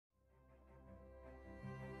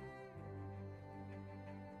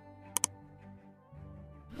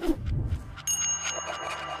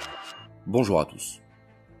Bonjour à tous.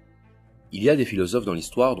 Il y a des philosophes dans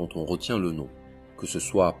l'histoire dont on retient le nom, que ce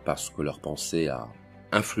soit parce que leur pensée a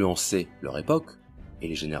influencé leur époque et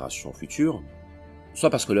les générations futures, soit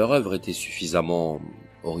parce que leur œuvre était suffisamment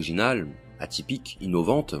originale, atypique,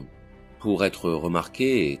 innovante, pour être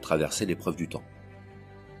remarquée et traverser l'épreuve du temps.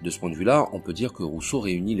 De ce point de vue-là, on peut dire que Rousseau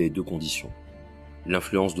réunit les deux conditions.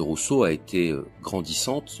 L'influence de Rousseau a été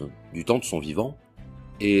grandissante du temps de son vivant,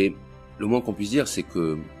 et le moins qu'on puisse dire, c'est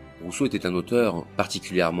que Rousseau était un auteur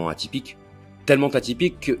particulièrement atypique, tellement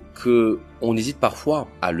atypique que on hésite parfois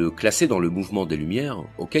à le classer dans le mouvement des Lumières,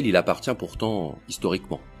 auquel il appartient pourtant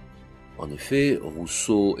historiquement. En effet,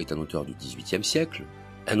 Rousseau est un auteur du XVIIIe siècle,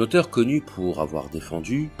 un auteur connu pour avoir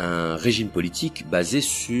défendu un régime politique basé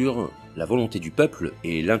sur la volonté du peuple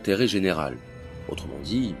et l'intérêt général. Autrement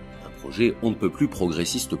dit, un projet on ne peut plus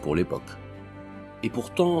progressiste pour l'époque. Et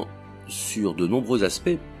pourtant, sur de nombreux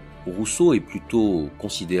aspects, Rousseau est plutôt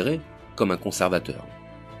considéré comme un conservateur.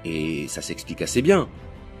 Et ça s'explique assez bien.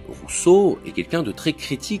 Rousseau est quelqu'un de très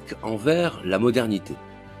critique envers la modernité.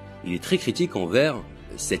 Il est très critique envers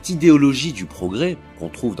cette idéologie du progrès qu'on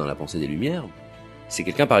trouve dans la pensée des Lumières. C'est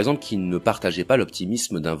quelqu'un, par exemple, qui ne partageait pas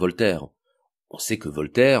l'optimisme d'un Voltaire. On sait que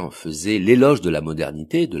Voltaire faisait l'éloge de la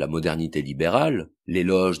modernité libérale,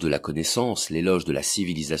 l'éloge de la connaissance, l'éloge de la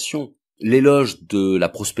civilisation, l'éloge de la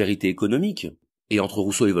prospérité économique. Et entre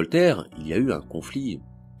Rousseau et Voltaire, il y a eu un conflit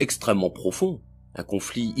extrêmement profond, un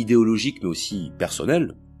conflit idéologique mais aussi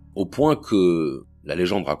personnel, au point que la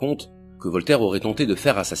légende raconte que Voltaire aurait tenté de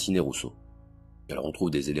faire assassiner Rousseau. Alors on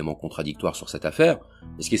trouve des éléments contradictoires sur cette affaire,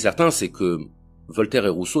 mais ce qui est certain, c'est que Voltaire et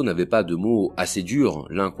Rousseau n'avaient pas de mots assez durs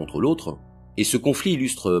l'un contre l'autre, et ce conflit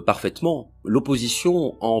illustre parfaitement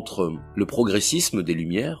l'opposition entre le progressisme des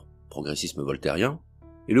Lumières, progressisme voltairien,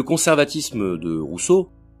 et le conservatisme de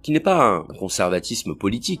Rousseau, qui n'est pas un conservatisme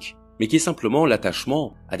politique, mais qui est simplement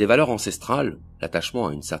l'attachement à des valeurs ancestrales, l'attachement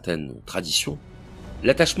à une certaine tradition,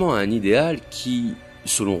 l'attachement à un idéal qui,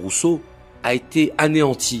 selon Rousseau, a été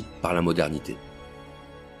anéanti par la modernité.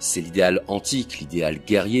 C'est l'idéal antique, l'idéal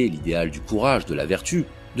guerrier, l'idéal du courage, de la vertu,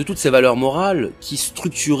 de toutes ces valeurs morales qui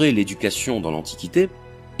structuraient l'éducation dans l'Antiquité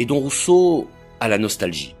et dont Rousseau a la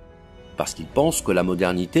nostalgie. Parce qu'il pense que la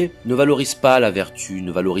modernité ne valorise pas la vertu,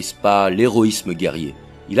 ne valorise pas l'héroïsme guerrier.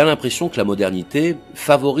 Il a l'impression que la modernité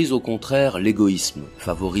favorise au contraire l'égoïsme,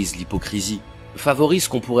 favorise l'hypocrisie, favorise ce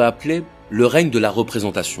qu'on pourrait appeler le règne de la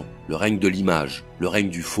représentation, le règne de l'image, le règne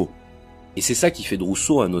du faux. Et c'est ça qui fait de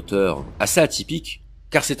Rousseau un auteur assez atypique,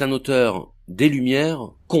 car c'est un auteur des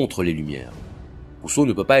Lumières contre les Lumières. Rousseau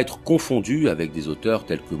ne peut pas être confondu avec des auteurs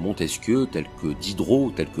tels que Montesquieu, tels que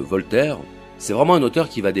Diderot, tels que Voltaire. C'est vraiment un auteur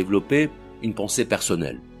qui va développer une pensée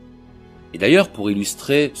personnelle. Et d'ailleurs, pour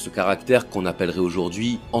illustrer ce caractère qu'on appellerait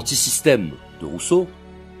aujourd'hui anti-système de Rousseau,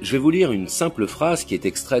 je vais vous lire une simple phrase qui est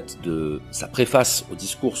extraite de sa préface au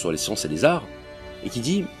discours sur les sciences et les arts, et qui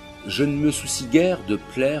dit « Je ne me soucie guère de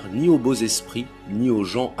plaire ni aux beaux esprits, ni aux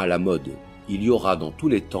gens à la mode. Il y aura dans tous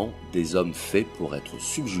les temps des hommes faits pour être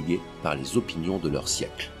subjugués par les opinions de leur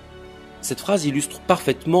siècle. » Cette phrase illustre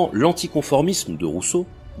parfaitement l'anticonformisme de Rousseau,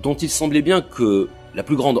 dont il semblait bien que la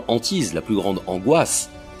plus grande hantise, la plus grande angoisse,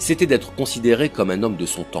 c'était d'être considéré comme un homme de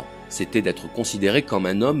son temps. C'était d'être considéré comme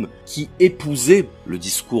un homme qui épousait le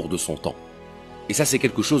discours de son temps. Et ça, c'est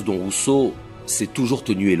quelque chose dont Rousseau s'est toujours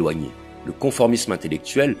tenu éloigné. Le conformisme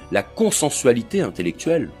intellectuel, la consensualité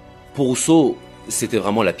intellectuelle, pour Rousseau, c'était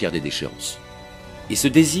vraiment la pire des déchéances. Et ce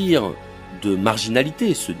désir de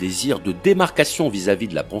marginalité, ce désir de démarcation vis-à-vis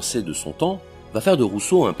de la pensée de son temps, va faire de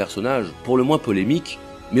Rousseau un personnage pour le moins polémique,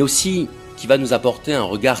 mais aussi qui va nous apporter un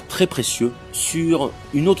regard très précieux sur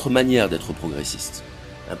une autre manière d'être progressiste.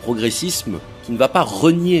 Un progressisme qui ne va pas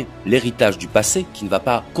renier l'héritage du passé, qui ne va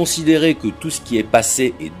pas considérer que tout ce qui est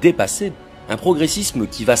passé est dépassé. Un progressisme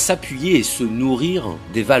qui va s'appuyer et se nourrir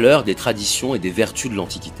des valeurs, des traditions et des vertus de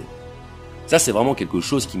l'Antiquité. Ça, c'est vraiment quelque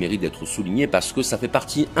chose qui mérite d'être souligné parce que ça fait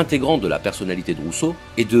partie intégrante de la personnalité de Rousseau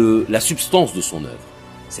et de la substance de son œuvre.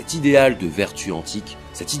 Cet idéal de vertu antique,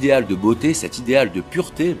 cet idéal de beauté, cet idéal de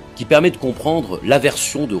pureté qui permet de comprendre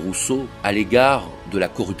l'aversion de Rousseau à l'égard de la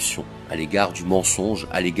corruption, à l'égard du mensonge,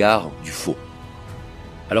 à l'égard du faux.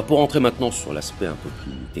 Alors pour entrer maintenant sur l'aspect un peu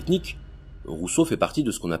plus technique, Rousseau fait partie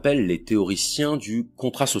de ce qu'on appelle les théoriciens du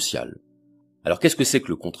contrat social. Alors qu'est-ce que c'est que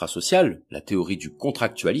le contrat social, la théorie du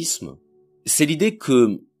contractualisme? C'est l'idée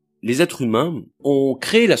que les êtres humains ont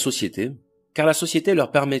créé la société car la société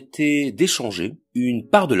leur permettait d'échanger une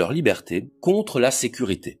part de leur liberté contre la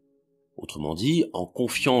sécurité. Autrement dit, en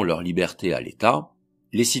confiant leur liberté à l'État,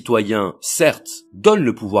 les citoyens, certes, donnent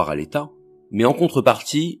le pouvoir à l'État, mais en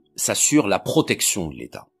contrepartie, s'assurent la protection de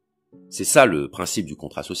l'État. C'est ça le principe du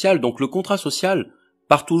contrat social. Donc le contrat social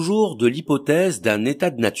part toujours de l'hypothèse d'un état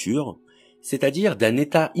de nature, c'est-à-dire d'un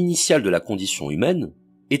état initial de la condition humaine,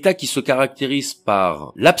 état qui se caractérise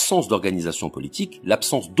par l'absence d'organisation politique,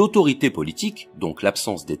 l'absence d'autorité politique, donc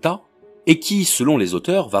l'absence d'État, et qui, selon les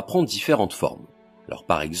auteurs, va prendre différentes formes. Alors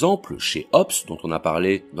par exemple, chez Hobbes, dont on a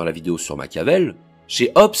parlé dans la vidéo sur Machiavel,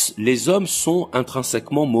 chez Hobbes, les hommes sont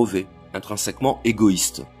intrinsèquement mauvais, intrinsèquement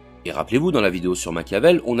égoïstes. Et rappelez-vous, dans la vidéo sur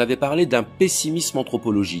Machiavel, on avait parlé d'un pessimisme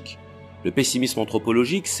anthropologique. Le pessimisme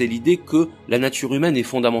anthropologique, c'est l'idée que la nature humaine est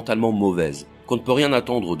fondamentalement mauvaise, qu'on ne peut rien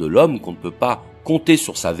attendre de l'homme, qu'on ne peut pas compter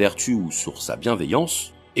sur sa vertu ou sur sa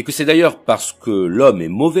bienveillance, et que c'est d'ailleurs parce que l'homme est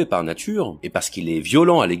mauvais par nature, et parce qu'il est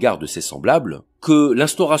violent à l'égard de ses semblables, que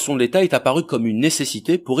l'instauration de l'État est apparue comme une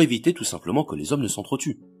nécessité pour éviter tout simplement que les hommes ne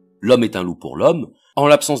s'entretuent. L'homme est un loup pour l'homme. En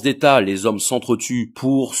l'absence d'État, les hommes s'entretuent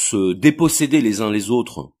pour se déposséder les uns les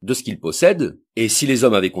autres de ce qu'ils possèdent, et si les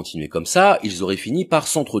hommes avaient continué comme ça, ils auraient fini par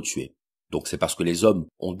s'entretuer. Donc c'est parce que les hommes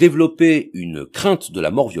ont développé une crainte de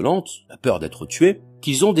la mort violente, la peur d'être tués,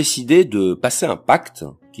 qu'ils ont décidé de passer un pacte,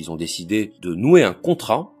 qu'ils ont décidé de nouer un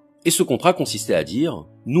contrat, et ce contrat consistait à dire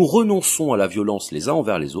 « Nous renonçons à la violence les uns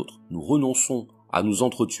envers les autres, nous renonçons à nous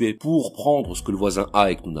entretuer pour prendre ce que le voisin a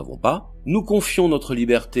et que nous n'avons pas, nous confions notre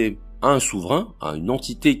liberté à un souverain, à une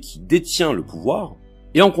entité qui détient le pouvoir,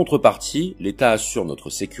 et en contrepartie, l'État assure notre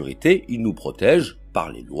sécurité, il nous protège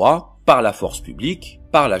par les lois, par la force publique,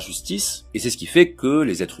 par la justice, et c'est ce qui fait que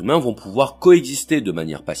les êtres humains vont pouvoir coexister de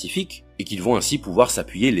manière pacifique, et qu'ils vont ainsi pouvoir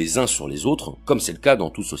s'appuyer les uns sur les autres, comme c'est le cas dans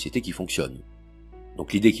toute société qui fonctionne.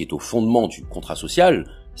 Donc l'idée qui est au fondement du contrat social,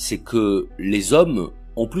 c'est que les hommes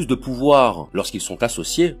ont plus de pouvoir lorsqu'ils sont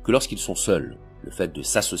associés que lorsqu'ils sont seuls. Le fait de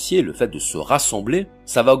s'associer, le fait de se rassembler,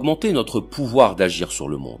 ça va augmenter notre pouvoir d'agir sur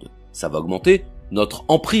le monde. Ça va augmenter notre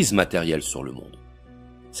emprise matérielle sur le monde.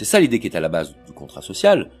 C'est ça l'idée qui est à la base du contrat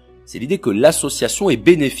social, c'est l'idée que l'association est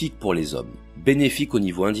bénéfique pour les hommes, bénéfique au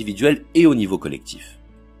niveau individuel et au niveau collectif.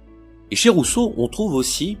 Et chez Rousseau, on trouve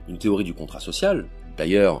aussi une théorie du contrat social.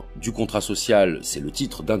 D'ailleurs, du contrat social, c'est le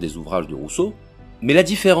titre d'un des ouvrages de Rousseau. Mais la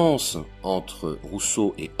différence entre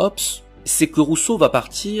Rousseau et Hobbes, c'est que Rousseau va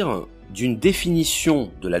partir d'une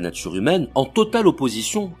définition de la nature humaine en totale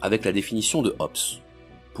opposition avec la définition de Hobbes.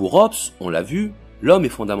 Pour Hobbes, on l'a vu, l'homme est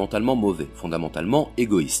fondamentalement mauvais, fondamentalement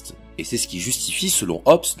égoïste. Et c'est ce qui justifie, selon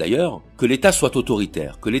Hobbes d'ailleurs, que l'État soit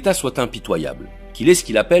autoritaire, que l'État soit impitoyable, qu'il ait ce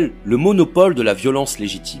qu'il appelle le monopole de la violence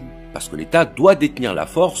légitime. Parce que l'État doit détenir la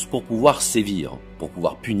force pour pouvoir sévir, pour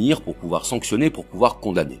pouvoir punir, pour pouvoir sanctionner, pour pouvoir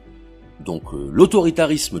condamner. Donc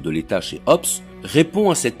l'autoritarisme de l'État chez Hobbes répond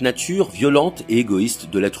à cette nature violente et égoïste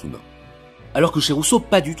de l'être humain. Alors que chez Rousseau,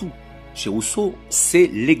 pas du tout. Chez Rousseau, c'est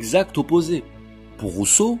l'exact opposé. Pour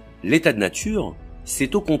Rousseau, l'état de nature,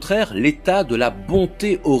 c'est au contraire l'état de la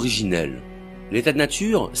bonté originelle. L'état de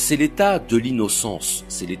nature, c'est l'état de l'innocence,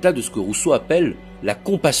 c'est l'état de ce que Rousseau appelle la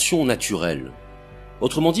compassion naturelle.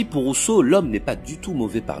 Autrement dit, pour Rousseau, l'homme n'est pas du tout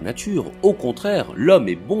mauvais par nature. Au contraire, l'homme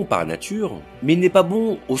est bon par nature, mais il n'est pas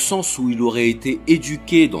bon au sens où il aurait été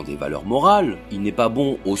éduqué dans des valeurs morales, il n'est pas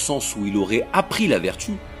bon au sens où il aurait appris la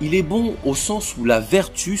vertu, il est bon au sens où la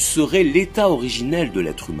vertu serait l'état originel de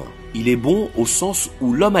l'être humain. Il est bon au sens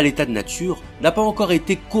où l'homme à l'état de nature n'a pas encore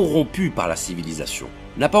été corrompu par la civilisation,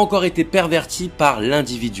 n'a pas encore été perverti par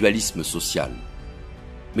l'individualisme social.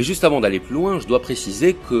 Mais juste avant d'aller plus loin, je dois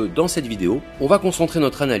préciser que dans cette vidéo, on va concentrer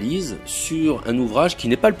notre analyse sur un ouvrage qui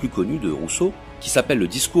n'est pas le plus connu de Rousseau, qui s'appelle Le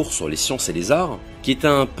discours sur les sciences et les arts, qui est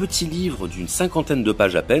un petit livre d'une 50aine de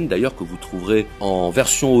pages à peine, d'ailleurs que vous trouverez en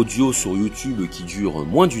version audio sur YouTube qui dure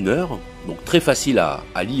moins d'1 heure, donc très facile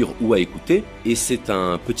à lire ou à écouter, et c'est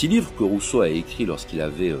un petit livre que Rousseau a écrit lorsqu'il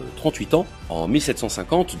avait 38 ans, en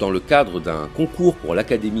 1750, dans le cadre d'un concours pour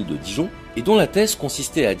l'Académie de Dijon, et dont la thèse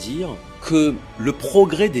consistait à dire que le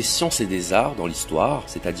progrès des sciences et des arts dans l'histoire,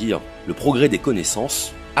 c'est-à-dire le progrès des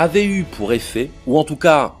connaissances, avait eu pour effet, ou en tout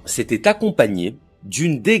cas s'était accompagné,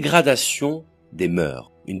 d'une dégradation des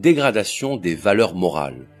mœurs, une dégradation des valeurs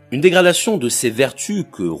morales, une dégradation de ces vertus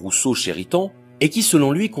que Rousseau chérit tant, et qui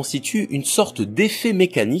selon lui constitue une sorte d'effet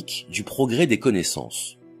mécanique du progrès des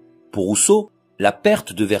connaissances. Pour Rousseau, la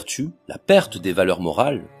perte de vertu, la perte des valeurs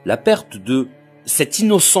morales, la perte de cette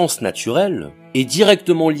innocence naturelle est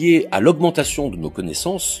directement liée à l'augmentation de nos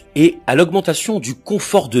connaissances et à l'augmentation du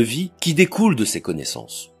confort de vie qui découle de ces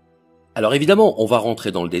connaissances. Alors évidemment, on va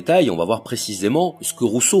rentrer dans le détail et on va voir précisément ce que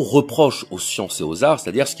Rousseau reproche aux sciences et aux arts,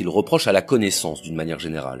 c'est-à-dire ce qu'il reproche à la connaissance d'une manière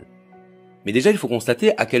générale. Mais déjà, il faut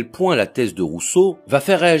constater à quel point la thèse de Rousseau va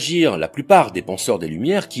faire réagir la plupart des penseurs des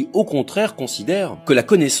Lumières qui, au contraire, considèrent que la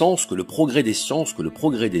connaissance, que le progrès des sciences, que le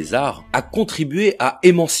progrès des arts a contribué à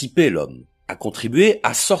émanciper l'homme, a contribué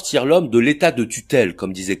à sortir l'homme de l'état de tutelle,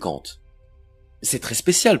 comme disait Kant. C'est très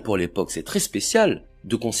spécial pour l'époque, c'est très spécial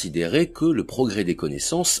de considérer que le progrès des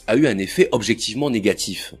connaissances a eu un effet objectivement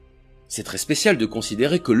négatif. C'est très spécial de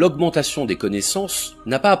considérer que l'augmentation des connaissances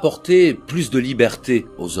n'a pas apporté plus de liberté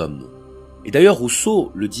aux hommes. Et d'ailleurs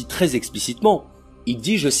Rousseau le dit très explicitement. Il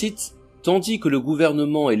dit, je cite, « Tandis que le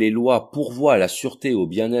gouvernement et les lois pourvoient à la sûreté et au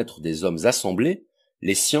bien-être des hommes assemblés,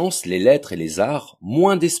 les sciences, les lettres et les arts,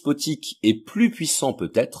 moins despotiques et plus puissants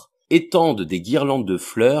peut-être, étendent des guirlandes de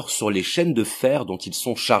fleurs sur les chaînes de fer dont ils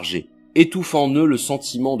sont chargés, étouffant en eux le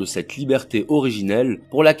sentiment de cette liberté originelle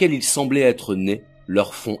pour laquelle ils semblaient être nés,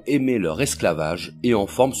 leur font aimer leur esclavage et en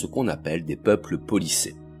forment ce qu'on appelle des peuples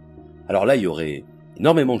policés. » Alors là, il y aurait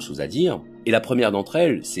énormément de choses à dire, et la première d'entre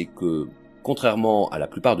elles, c'est que, contrairement à la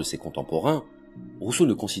plupart de ses contemporains, Rousseau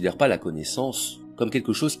ne considère pas la connaissance comme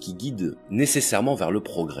quelque chose qui guide nécessairement vers le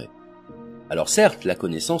progrès. Alors certes, la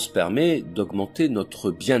connaissance permet d'augmenter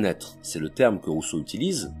notre bien-être, c'est le terme que Rousseau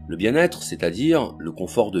utilise, le bien-être, c'est-à-dire le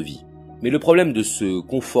confort de vie. Mais le problème de ce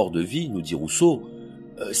confort de vie, nous dit Rousseau,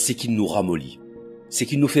 c'est qu'il nous ramollit. C'est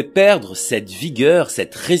qu'il nous fait perdre cette vigueur,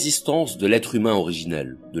 cette résistance de l'être humain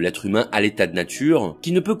originel, de l'être humain à l'état de nature,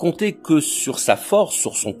 qui ne peut compter que sur sa force,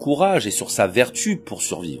 sur son courage et sur sa vertu pour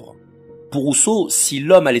survivre. Pour Rousseau, si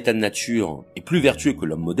l'homme à l'état de nature est plus vertueux que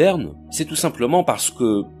l'homme moderne, c'est tout simplement parce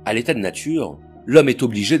que, à l'état de nature, l'homme est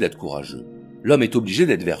obligé d'être courageux. L'homme est obligé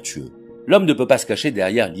d'être vertueux. L'homme ne peut pas se cacher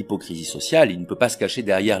derrière l'hypocrisie sociale, il ne peut pas se cacher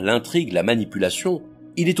derrière l'intrigue, la manipulation.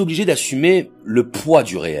 Il est obligé d'assumer le poids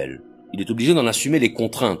du réel. Il est obligé d'en assumer les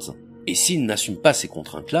contraintes. Et s'il n'assume pas ces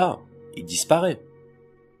contraintes-là, il disparaît.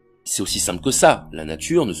 C'est aussi simple que ça. La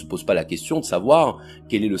nature ne se pose pas la question de savoir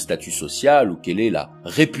quel est le statut social ou quelle est la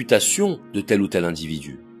réputation de tel ou tel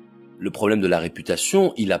individu. Le problème de la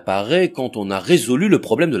réputation, il apparaît quand on a résolu le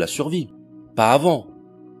problème de la survie, pas avant.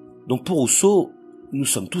 Donc pour Rousseau, nous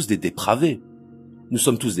sommes tous des dépravés. Nous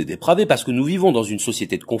sommes tous des dépravés parce que nous vivons dans une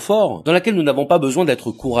société de confort dans laquelle nous n'avons pas besoin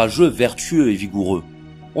d'être courageux, vertueux et vigoureux.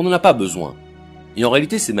 On n'en a pas besoin. Et en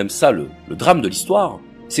réalité, c'est même ça le drame de l'histoire.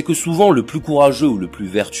 C'est que souvent, le plus courageux ou le plus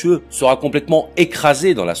vertueux sera complètement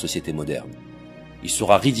écrasé dans la société moderne. Il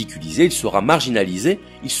sera ridiculisé, il sera marginalisé,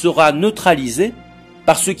 il sera neutralisé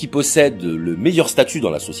par ceux qui possèdent le meilleur statut dans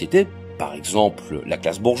la société, par exemple la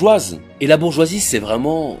classe bourgeoise. Et la bourgeoisie, c'est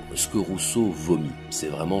vraiment ce que Rousseau vomit. C'est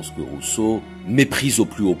vraiment ce que Rousseau méprise au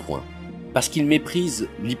plus haut point. Parce qu'il méprise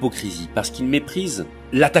l'hypocrisie, parce qu'il méprise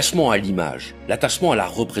l'attachement à l'image, l'attachement à la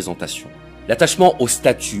représentation, l'attachement au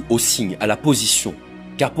statut, au signe, à la position.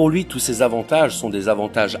 Car pour lui, tous ces avantages sont des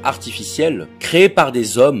avantages artificiels créés par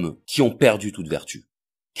des hommes qui ont perdu toute vertu.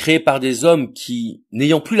 Créés par des hommes qui,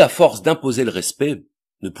 n'ayant plus la force d'imposer le respect,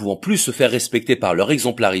 ne pouvant plus se faire respecter par leur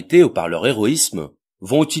exemplarité ou par leur héroïsme,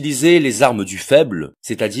 vont utiliser les armes du faible,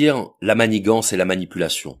 c'est-à-dire la manigance et la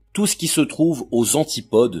manipulation. Tout ce qui se trouve aux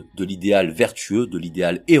antipodes de l'idéal vertueux, de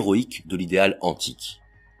l'idéal héroïque, de l'idéal antique.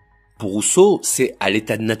 Pour Rousseau, c'est à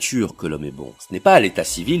l'état de nature que l'homme est bon. Ce n'est pas à l'état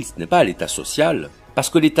civil, ce n'est pas à l'état social. Parce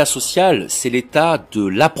que l'état social, c'est l'état de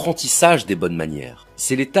l'apprentissage des bonnes manières.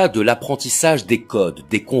 C'est l'état de l'apprentissage des codes,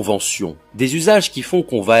 des conventions, des usages qui font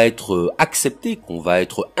qu'on va être accepté, qu'on va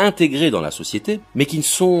être intégré dans la société, mais qui ne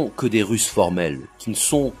sont que des ruses formelles, qui ne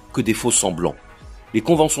sont que des faux semblants. Les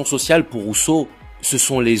conventions sociales, pour Rousseau, ce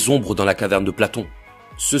sont les ombres dans la caverne de Platon.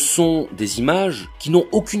 Ce sont des images qui n'ont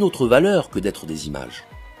aucune autre valeur que d'être des images.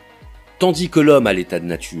 Tandis que l'homme à l'état de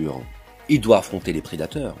nature, il doit affronter les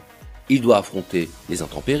prédateurs. Il doit affronter les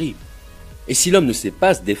intempéries. Et si l'homme ne sait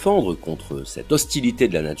pas se défendre contre cette hostilité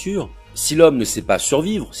de la nature, si l'homme ne sait pas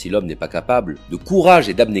survivre, si l'homme n'est pas capable de courage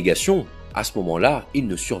et d'abnégation, à ce moment-là, il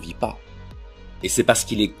ne survit pas. Et c'est parce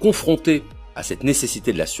qu'il est confronté à cette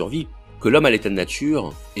nécessité de la survie que l'homme à l'état de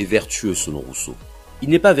nature est vertueux selon Rousseau. Il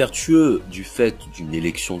n'est pas vertueux du fait d'une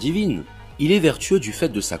élection divine, il est vertueux du fait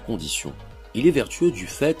de sa condition. Il est vertueux du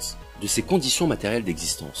fait de ses conditions matérielles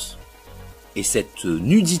d'existence. Et cette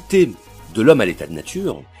nudité de l'homme à l'état de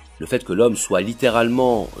nature, le fait que l'homme soit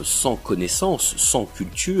littéralement sans connaissance, sans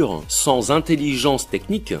culture, sans intelligence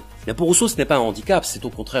technique, bien pour Rousseau ce n'est pas un handicap, c'est au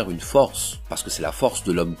contraire une force, parce que c'est la force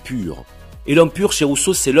de l'homme pur. Et l'homme pur chez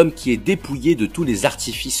Rousseau, c'est l'homme qui est dépouillé de tous les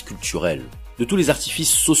artifices culturels, de tous les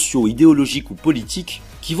artifices sociaux, idéologiques ou politiques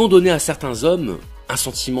qui vont donner à certains hommes un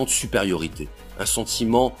sentiment de supériorité, un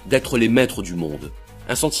sentiment d'être les maîtres du monde,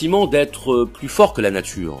 un sentiment d'être plus fort que la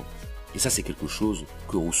nature. Et ça, c'est quelque chose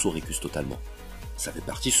que Rousseau récuse totalement. Ça fait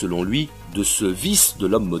partie, selon lui, de ce vice de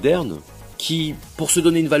l'homme moderne qui, pour se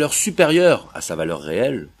donner une valeur supérieure à sa valeur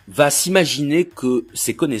réelle, va s'imaginer que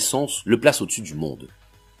ses connaissances le placent au-dessus du monde.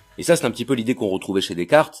 Et ça, c'est un petit peu l'idée qu'on retrouvait chez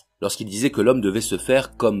Descartes lorsqu'il disait que l'homme devait se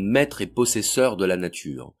faire comme maître et possesseur de la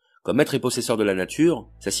nature. Comme maître et possesseur de la nature,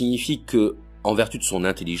 ça signifie que, en vertu de son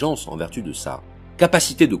intelligence, en vertu de sa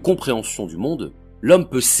capacité de compréhension du monde, l'homme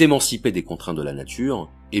peut s'émanciper des contraintes de la nature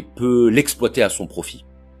et peut l'exploiter à son profit.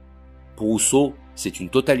 Pour Rousseau, c'est une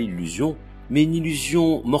totale illusion, mais une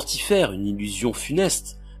illusion mortifère, une illusion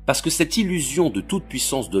funeste, parce que cette illusion de toute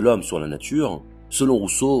puissance de l'homme sur la nature, selon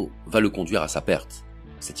Rousseau, va le conduire à sa perte.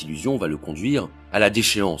 Cette illusion va le conduire à la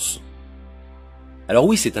déchéance. Alors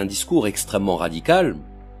oui, c'est un discours extrêmement radical,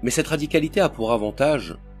 mais cette radicalité a pour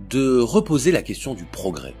avantage de reposer la question du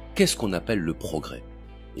progrès. Qu'est-ce qu'on appelle le progrès?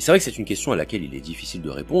 Et c'est vrai que c'est une question à laquelle il est difficile de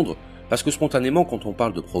répondre, parce que spontanément, quand on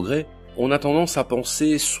parle de progrès, on a tendance à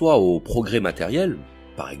penser soit au progrès matériel,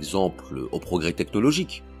 par exemple au progrès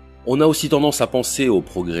technologique. On a aussi tendance à penser au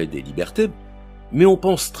progrès des libertés, mais on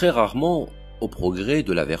pense très rarement au progrès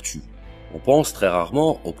de la vertu. On pense très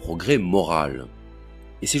rarement au progrès moral.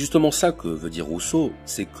 Et c'est justement ça que veut dire Rousseau,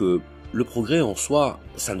 c'est que le progrès en soi,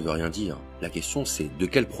 ça ne veut rien dire. La question c'est de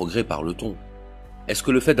quel progrès parle-t-on? Est-ce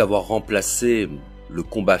que le fait d'avoir remplacé le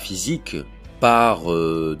combat physique par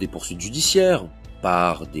des poursuites judiciaires,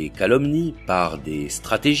 par des calomnies, par des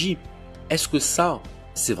stratégies, est-ce que ça,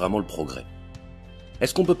 c'est vraiment le progrès?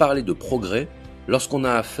 Est-ce qu'on peut parler de progrès lorsqu'on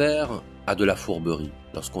a affaire à de la fourberie,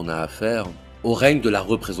 lorsqu'on a affaire au règne de la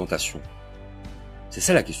représentation? C'est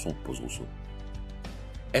ça la question que pose Rousseau.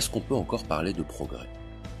 Est-ce qu'on peut encore parler de progrès?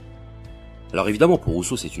 Alors évidemment, pour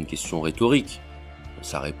Rousseau, c'est une question rhétorique.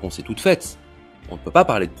 Sa réponse est toute faite. On ne peut pas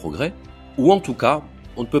parler de progrès, ou en tout cas,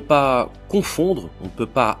 on ne peut pas confondre, on ne peut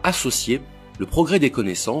pas associer le progrès des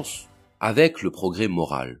connaissances avec le progrès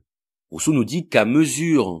moral. Rousseau nous dit qu'à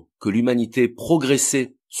mesure que l'humanité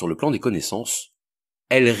progressait sur le plan des connaissances,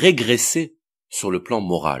 elle régressait sur le plan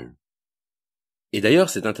moral. Et d'ailleurs,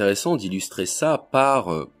 c'est intéressant d'illustrer ça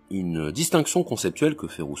par une distinction conceptuelle que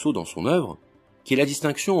fait Rousseau dans son œuvre, qui est la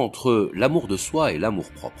distinction entre l'amour de soi et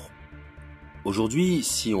l'amour-propre. Aujourd'hui,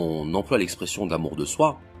 si on emploie l'expression d'amour de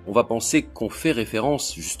soi, on va penser qu'on fait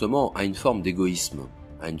référence justement à une forme d'égoïsme,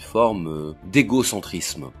 à une forme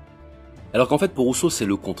d'égocentrisme. Alors qu'en fait, pour Rousseau, c'est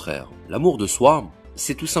le contraire. L'amour de soi,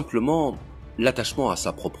 c'est tout simplement l'attachement à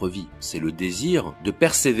sa propre vie. C'est le désir de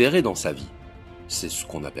persévérer dans sa vie. C'est ce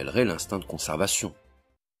qu'on appellerait l'instinct de conservation.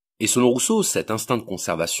 Et selon Rousseau, cet instinct de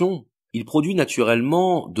conservation, il produit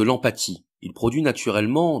naturellement de l'empathie. Il produit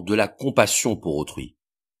naturellement de la compassion pour autrui.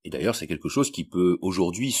 Et d'ailleurs, c'est quelque chose qui peut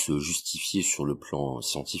aujourd'hui se justifier sur le plan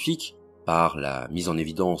scientifique par la mise en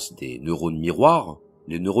évidence des neurones miroirs.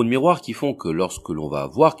 Les neurones miroirs qui font que lorsque l'on va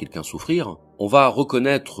voir quelqu'un souffrir, on va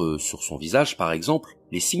reconnaître sur son visage, par exemple,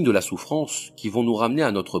 les signes de la souffrance qui vont nous ramener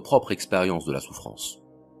à notre propre expérience de la souffrance.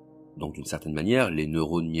 Donc d'une certaine manière, les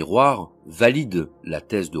neurones miroirs valident la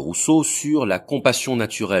thèse de Rousseau sur la compassion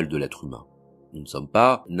naturelle de l'être humain. Nous ne sommes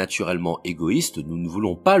pas naturellement égoïstes, nous ne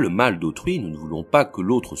voulons pas le mal d'autrui, nous ne voulons pas que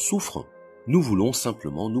l'autre souffre, nous voulons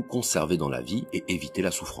simplement nous conserver dans la vie et éviter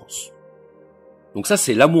la souffrance. Donc ça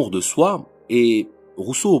c'est l'amour de soi, et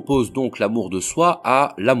Rousseau oppose donc l'amour de soi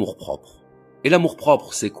à l'amour-propre. Et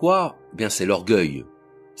l'amour-propre c'est quoi? Eh bien c'est l'orgueil,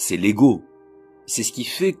 c'est l'ego. C'est ce qui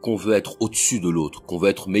fait qu'on veut être au-dessus de l'autre, qu'on veut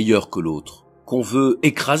être meilleur que l'autre, qu'on veut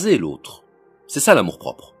écraser l'autre. C'est ça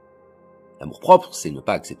l'amour-propre. L'amour-propre, c'est ne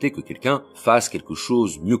pas accepter que quelqu'un fasse quelque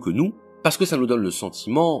chose mieux que nous, parce que ça nous donne le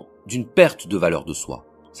sentiment d'une perte de valeur de soi.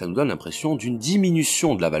 Ça nous donne l'impression d'une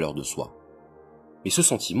diminution de la valeur de soi. Mais ce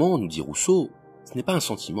sentiment, nous dit Rousseau, ce n'est pas un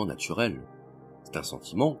sentiment naturel. C'est un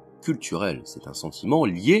sentiment culturel. C'est un sentiment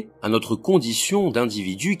lié à notre condition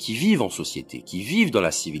d'individus qui vivent en société, qui vivent dans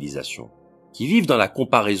la civilisation, qui vivent dans la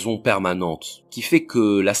comparaison permanente, qui fait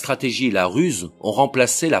que la stratégie et la ruse ont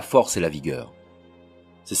remplacé la force et la vigueur.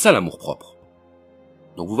 C'est ça l'amour-propre.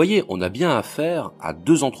 Donc vous voyez, on a bien affaire à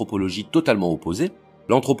deux anthropologies totalement opposées.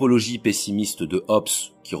 L'anthropologie pessimiste de Hobbes,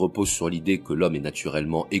 qui repose sur l'idée que l'homme est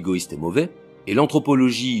naturellement égoïste et mauvais, et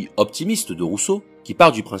l'anthropologie optimiste de Rousseau, qui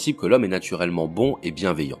part du principe que l'homme est naturellement bon et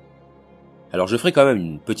bienveillant. Alors je ferai quand même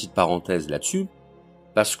une petite parenthèse là-dessus,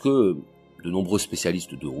 parce que de nombreux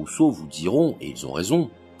spécialistes de Rousseau vous diront, et ils ont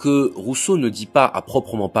raison, que Rousseau ne dit pas à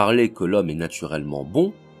proprement parler que l'homme est naturellement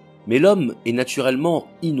bon, mais l'homme est naturellement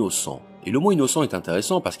innocent. Et le mot innocent est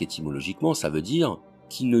intéressant parce qu'étymologiquement, ça veut dire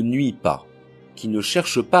qui ne nuit pas, qui ne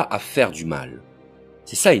cherche pas à faire du mal.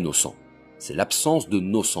 C'est ça innocent. C'est l'absence de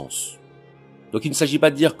nocence. Donc il ne s'agit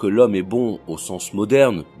pas de dire que l'homme est bon au sens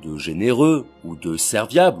moderne, de généreux ou de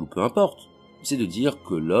serviable ou peu importe. C'est de dire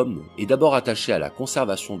que l'homme est d'abord attaché à la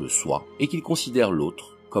conservation de soi et qu'il considère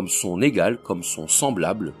l'autre comme son égal, comme son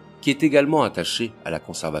semblable, qui est également attaché à la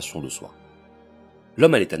conservation de soi.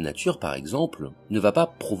 L'homme à l'état de nature, par exemple, ne va pas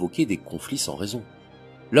provoquer des conflits sans raison.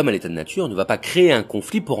 L'homme à l'état de nature ne va pas créer un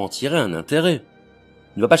conflit pour en tirer un intérêt.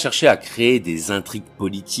 Il ne va pas chercher à créer des intrigues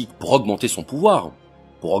politiques pour augmenter son pouvoir,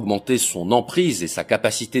 pour augmenter son emprise et sa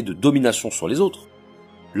capacité de domination sur les autres.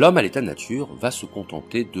 l'homme à l'état de nature va se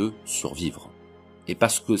contenter de survivre. Et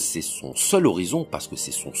parce que c'est son seul horizon, parce que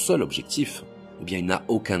c'est son seul objectif, eh bien il n'a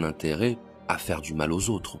aucun intérêt à faire du mal aux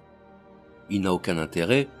autres. Il n'a aucun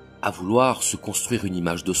intérêt à vouloir se construire une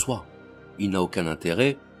image de soi. Il n'a aucun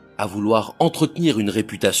intérêt à vouloir entretenir une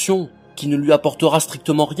réputation qui ne lui apportera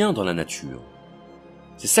strictement rien dans la nature.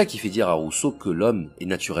 C'est ça qui fait dire à Rousseau que l'homme est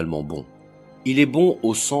naturellement bon. Il est bon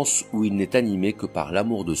au sens où il n'est animé que par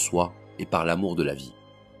l'amour de soi et par l'amour de la vie.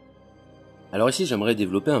 Alors ici, j'aimerais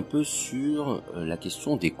développer un peu sur la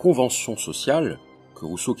question des conventions sociales que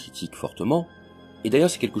Rousseau critique fortement. Et d'ailleurs,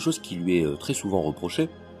 c'est quelque chose qui lui est très souvent reproché,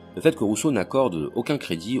 le fait que Rousseau n'accorde aucun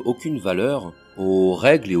crédit, aucune valeur aux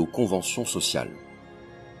règles et aux conventions sociales.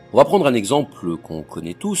 On va prendre un exemple qu'on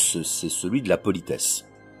connaît tous, c'est celui de la politesse.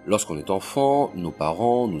 Lorsqu'on est enfant, nos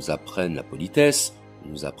parents nous apprennent la politesse,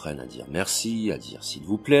 ils nous apprennent à dire merci, à dire s'il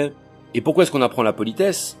vous plaît. Et pourquoi est-ce qu'on apprend la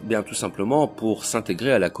politesse? Bien tout simplement pour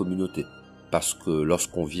s'intégrer à la communauté. Parce que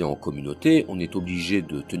lorsqu'on vit en communauté, on est obligé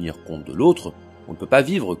de tenir compte de l'autre, on ne peut pas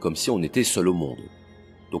vivre comme si on était seul au monde.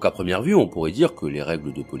 Donc à première vue, on pourrait dire que les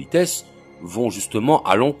règles de politesse vont justement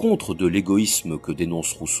à l'encontre de l'égoïsme que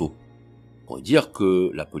dénonce Rousseau. On pourrait dire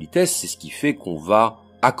que la politesse, c'est ce qui fait qu'on va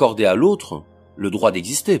accorder à l'autre le droit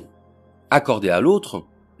d'exister, accorder à l'autre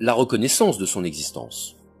la reconnaissance de son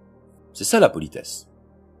existence. C'est ça la politesse.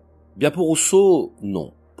 Bien pour Rousseau,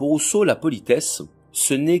 non. Pour Rousseau, la politesse,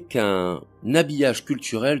 ce n'est qu'un habillage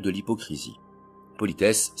culturel de l'hypocrisie.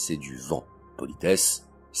 Politesse, c'est du vent. Politesse,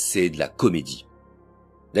 c'est de la comédie.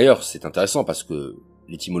 D'ailleurs, c'est intéressant parce que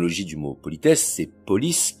l'étymologie du mot politesse, c'est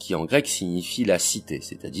polis qui en grec signifie la cité,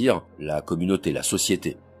 c'est-à-dire la communauté, la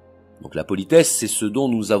société. Donc la politesse, c'est ce dont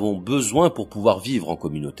nous avons besoin pour pouvoir vivre en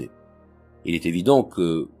communauté. Il est évident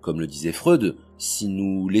que, comme le disait Freud, si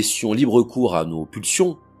nous laissions libre cours à nos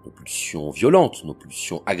pulsions violentes, nos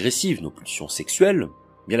pulsions agressives, nos pulsions sexuelles,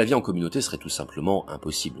 bien la vie en communauté serait tout simplement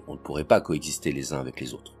impossible. On ne pourrait pas coexister les uns avec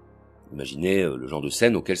les autres. Imaginez le genre de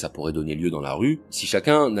scène auquel ça pourrait donner lieu dans la rue si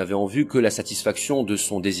chacun n'avait en vue que la satisfaction de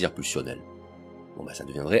son désir pulsionnel. Ça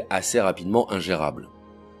deviendrait assez rapidement ingérable.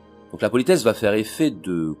 Donc la politesse va faire effet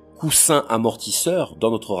de coussin amortisseur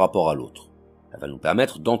dans notre rapport à l'autre. Elle va nous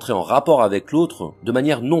permettre d'entrer en rapport avec l'autre de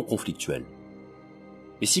manière non conflictuelle.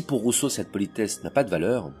 Et si pour Rousseau cette politesse n'a pas de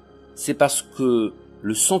valeur, c'est parce que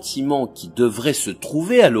le sentiment qui devrait se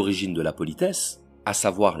trouver à l'origine de la politesse, à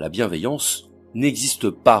savoir la bienveillance, n'existe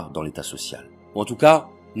pas dans l'état social. Ou en tout cas,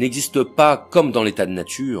 n'existe pas comme dans l'état de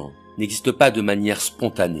nature, n'existe pas de manière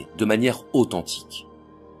spontanée, de manière authentique.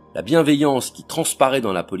 La bienveillance qui transparaît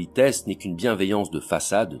dans la politesse n'est qu'une bienveillance de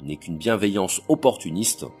façade, n'est qu'une bienveillance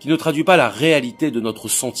opportuniste, qui ne traduit pas la réalité de notre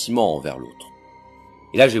sentiment envers l'autre.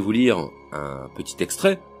 Et là, je vais vous lire un petit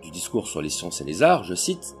extrait du discours sur les sciences et les arts, je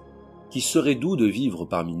cite, « Qui serait doux de vivre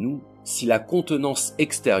parmi nous si la contenance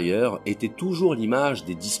extérieure était toujours l'image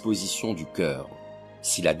des dispositions du cœur,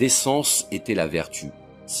 si la décence était la vertu,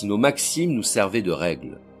 si nos maximes nous servaient de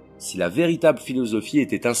règles, si la véritable philosophie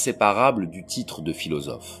était inséparable du titre de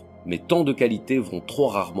philosophe. Mais tant de qualités vont trop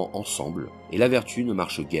rarement ensemble, et la vertu ne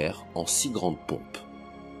marche guère en si grande pompe. »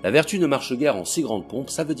 La vertu ne marche guère en si grande pompe,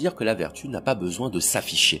 ça veut dire que la vertu n'a pas besoin de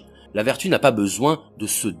s'afficher. La vertu n'a pas besoin de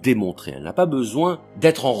se démontrer, elle n'a pas besoin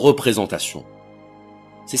d'être en représentation.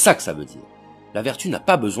 C'est ça que ça veut dire. La vertu n'a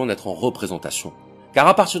pas besoin d'être en représentation. Car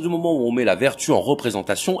à partir du moment où on met la vertu en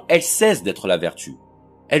représentation, elle cesse d'être la vertu.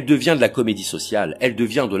 Elle devient de la comédie sociale, elle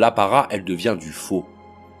devient de l'apparat, elle devient du faux.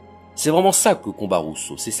 C'est vraiment ça que combat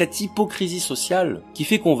Rousseau, c'est cette hypocrisie sociale qui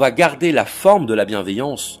fait qu'on va garder la forme de la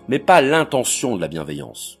bienveillance, mais pas l'intention de la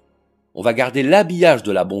bienveillance. On va garder l'habillage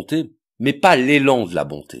de la bonté, mais pas l'élan de la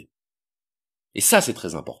bonté. Et ça, c'est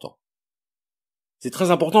très important. C'est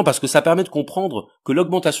très important parce que ça permet de comprendre que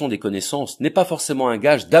l'augmentation des connaissances n'est pas forcément un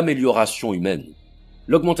gage d'amélioration humaine.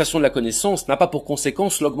 L'augmentation de la connaissance n'a pas pour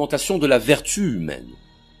conséquence l'augmentation de la vertu humaine.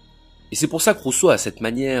 Et c'est pour ça que Rousseau a cette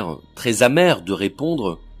manière très amère de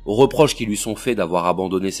répondre aux reproches qui lui sont faits d'avoir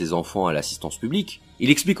abandonné ses enfants à l'assistance publique. Il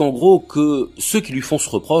explique en gros que ceux qui lui font ce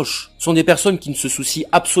reproche sont des personnes qui ne se soucient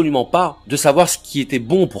absolument pas de savoir ce qui était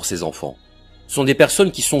bon pour ses enfants. Ce sont des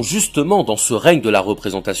personnes qui sont justement dans ce règne de la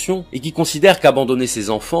représentation et qui considèrent qu'abandonner ses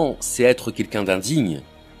enfants, c'est être quelqu'un d'indigne.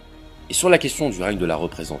 Et sur la question du règne de la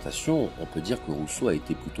représentation, on peut dire que Rousseau a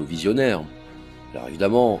été plutôt visionnaire. Alors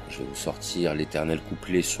évidemment, je vais vous sortir l'éternel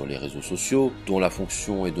couplet sur les réseaux sociaux, dont la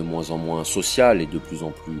fonction est de moins en moins sociale et de plus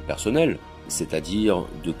en plus personnelle, c'est-à-dire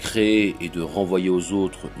de créer et de renvoyer aux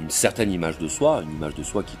autres une certaine image de soi, une image de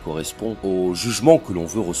soi qui correspond au jugement que l'on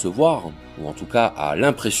veut recevoir, ou en tout cas à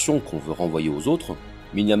l'impression qu'on veut renvoyer aux autres.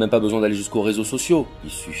 Mais il n'y a même pas besoin d'aller jusqu'aux réseaux sociaux. Il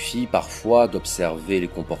suffit parfois d'observer les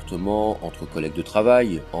comportements entre collègues de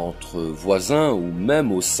travail, entre voisins ou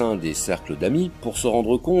même au sein des cercles d'amis pour se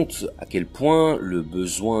rendre compte à quel point le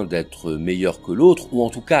besoin d'être meilleur que l'autre, ou en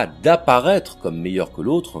tout cas d'apparaître comme meilleur que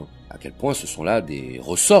l'autre, à quel point ce sont là des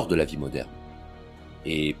ressorts de la vie moderne.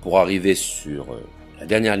 Et pour arriver sur la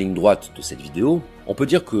dernière ligne droite de cette vidéo, on peut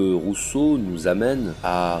dire que Rousseau nous amène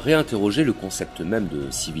à réinterroger le concept même de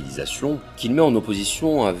civilisation qu'il met en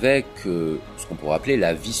opposition avec ce qu'on pourrait appeler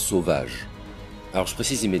la vie sauvage. Alors je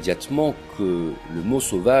précise immédiatement que le mot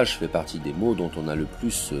sauvage fait partie des mots dont on a le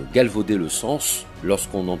plus galvaudé le sens.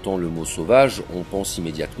 Lorsqu'on entend le mot sauvage, on pense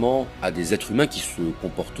immédiatement à des êtres humains qui se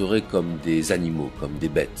comporteraient comme des animaux, comme des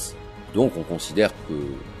bêtes. Donc on considère que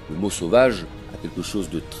le mot sauvage a quelque chose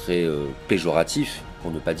de très péjoratif,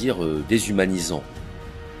 pour ne pas dire déshumanisant.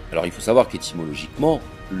 Alors il faut savoir qu'étymologiquement,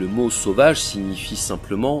 le mot sauvage signifie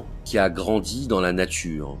simplement qui a grandi dans la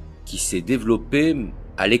nature, qui s'est développé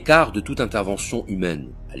à l'écart de toute intervention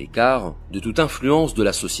humaine, à l'écart de toute influence de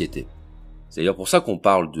la société. C'est d'ailleurs pour ça qu'on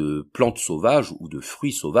parle de plantes sauvages ou de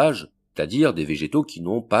fruits sauvages, c'est-à-dire des végétaux qui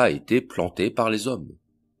n'ont pas été plantés par les hommes.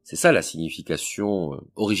 C'est ça la signification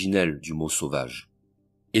originelle du mot sauvage.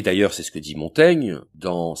 Et d'ailleurs, c'est ce que dit Montaigne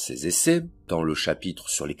dans ses essais, dans le chapitre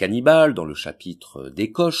sur les cannibales, dans le chapitre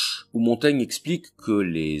des coches, où Montaigne explique que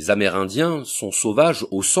les Amérindiens sont sauvages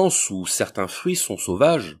au sens où certains fruits sont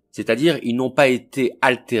sauvages, c'est-à-dire ils n'ont pas été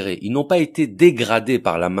altérés, ils n'ont pas été dégradés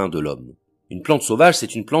par la main de l'homme. Une plante sauvage,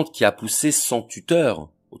 c'est une plante qui a poussé sans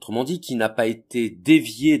tuteur, autrement dit qui n'a pas été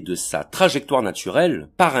déviée de sa trajectoire naturelle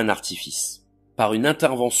par un artifice, par une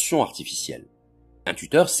intervention artificielle. Un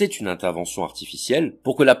tuteur, c'est une intervention artificielle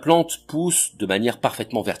pour que la plante pousse de manière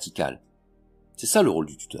parfaitement verticale. C'est ça le rôle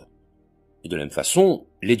du tuteur. Et de la même façon,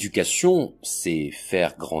 l'éducation, c'est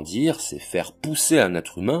faire grandir, c'est faire pousser un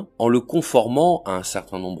être humain en le conformant à un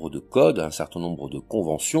certain nombre de codes, à un certain nombre de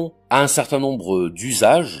conventions, à un certain nombre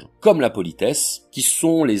d'usages, comme la politesse, qui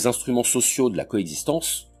sont les instruments sociaux de la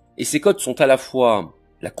coexistence. Et ces codes sont à la fois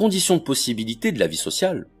la condition de possibilité de la vie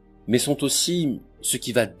sociale, mais sont aussi ce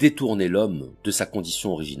qui va détourner l'homme de sa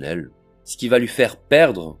condition originelle, ce qui va lui faire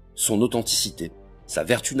perdre son authenticité, sa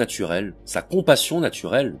vertu naturelle, sa compassion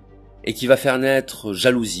naturelle, et qui va faire naître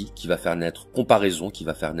jalousie, qui va faire naître comparaison, qui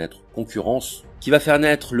va faire naître concurrence, qui va faire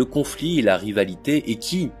naître le conflit et la rivalité, et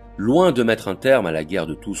qui, loin de mettre un terme à la guerre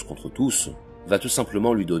de tous contre tous, va tout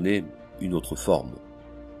simplement lui donner une autre forme.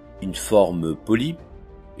 Une forme polie,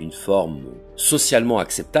 une forme socialement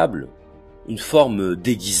acceptable, une forme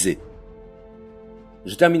déguisée.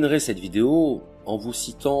 Je terminerai cette vidéo en vous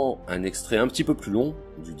citant un extrait un petit peu plus long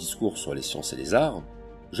du discours sur les sciences et les arts.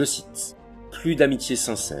 Je cite : « Plus d'amitié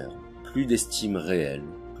sincère, plus d'estime réelle,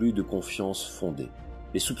 plus de confiance fondée.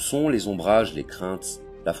 Les soupçons, les ombrages, les craintes,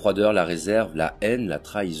 la froideur, la réserve, la haine, la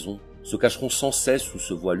trahison se cacheront sans cesse sous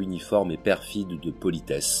ce voile uniforme et perfide de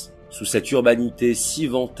politesse, sous cette urbanité si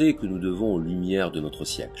vantée que nous devons aux lumières de notre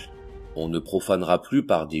siècle. On ne profanera plus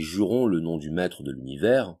par des jurons le nom du maître de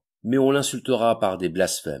l'univers, mais on l'insultera par des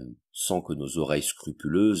blasphèmes, sans que nos oreilles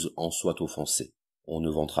scrupuleuses en soient offensées. On ne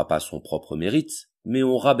vantera pas son propre mérite, mais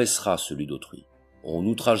on rabaissera celui d'autrui. On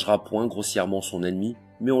n'outragera point grossièrement son ennemi,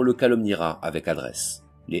 mais on le calomniera avec adresse.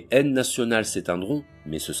 Les haines nationales s'éteindront,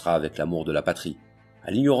 mais ce sera avec l'amour de la patrie.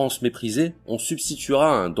 À l'ignorance méprisée, on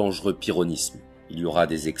substituera un dangereux pyrrhonisme. Il y aura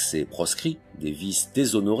des excès proscrits, des vices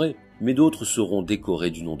déshonorés, mais d'autres seront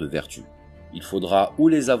décorés du nom de vertu. Il faudra ou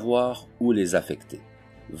les avoir ou les affecter.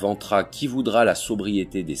 Vantera qui voudra la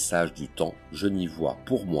sobriété des sages du temps, je n'y vois,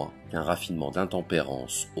 pour moi, qu'un raffinement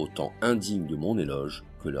d'intempérance autant indigne de mon éloge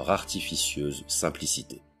que leur artificieuse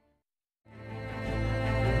simplicité. »